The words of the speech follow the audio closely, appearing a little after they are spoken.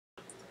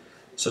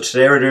So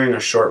today we're doing a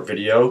short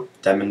video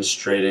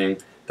demonstrating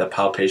the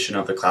palpation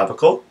of the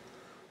clavicle.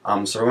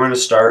 So we're going to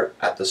start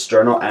at the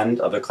sternal end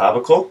of the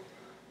clavicle.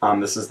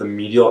 This is the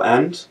medial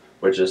end,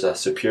 which is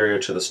superior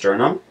to the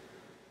sternum.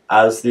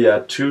 As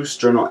the two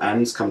sternal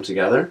ends come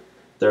together,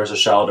 there's a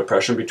shallow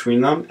depression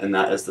between them, and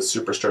that is the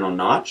suprasternal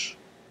notch.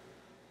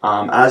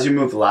 As you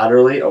move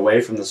laterally away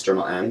from the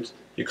sternal end,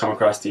 you come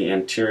across the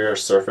anterior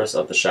surface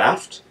of the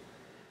shaft.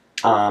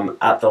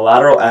 At the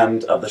lateral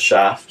end of the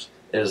shaft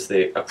is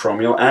the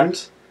acromial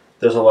end.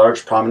 There's a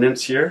large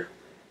prominence here,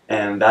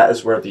 and that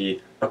is where the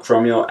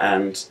acromial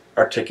end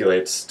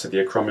articulates to the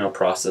acromial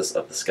process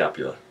of the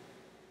scapula.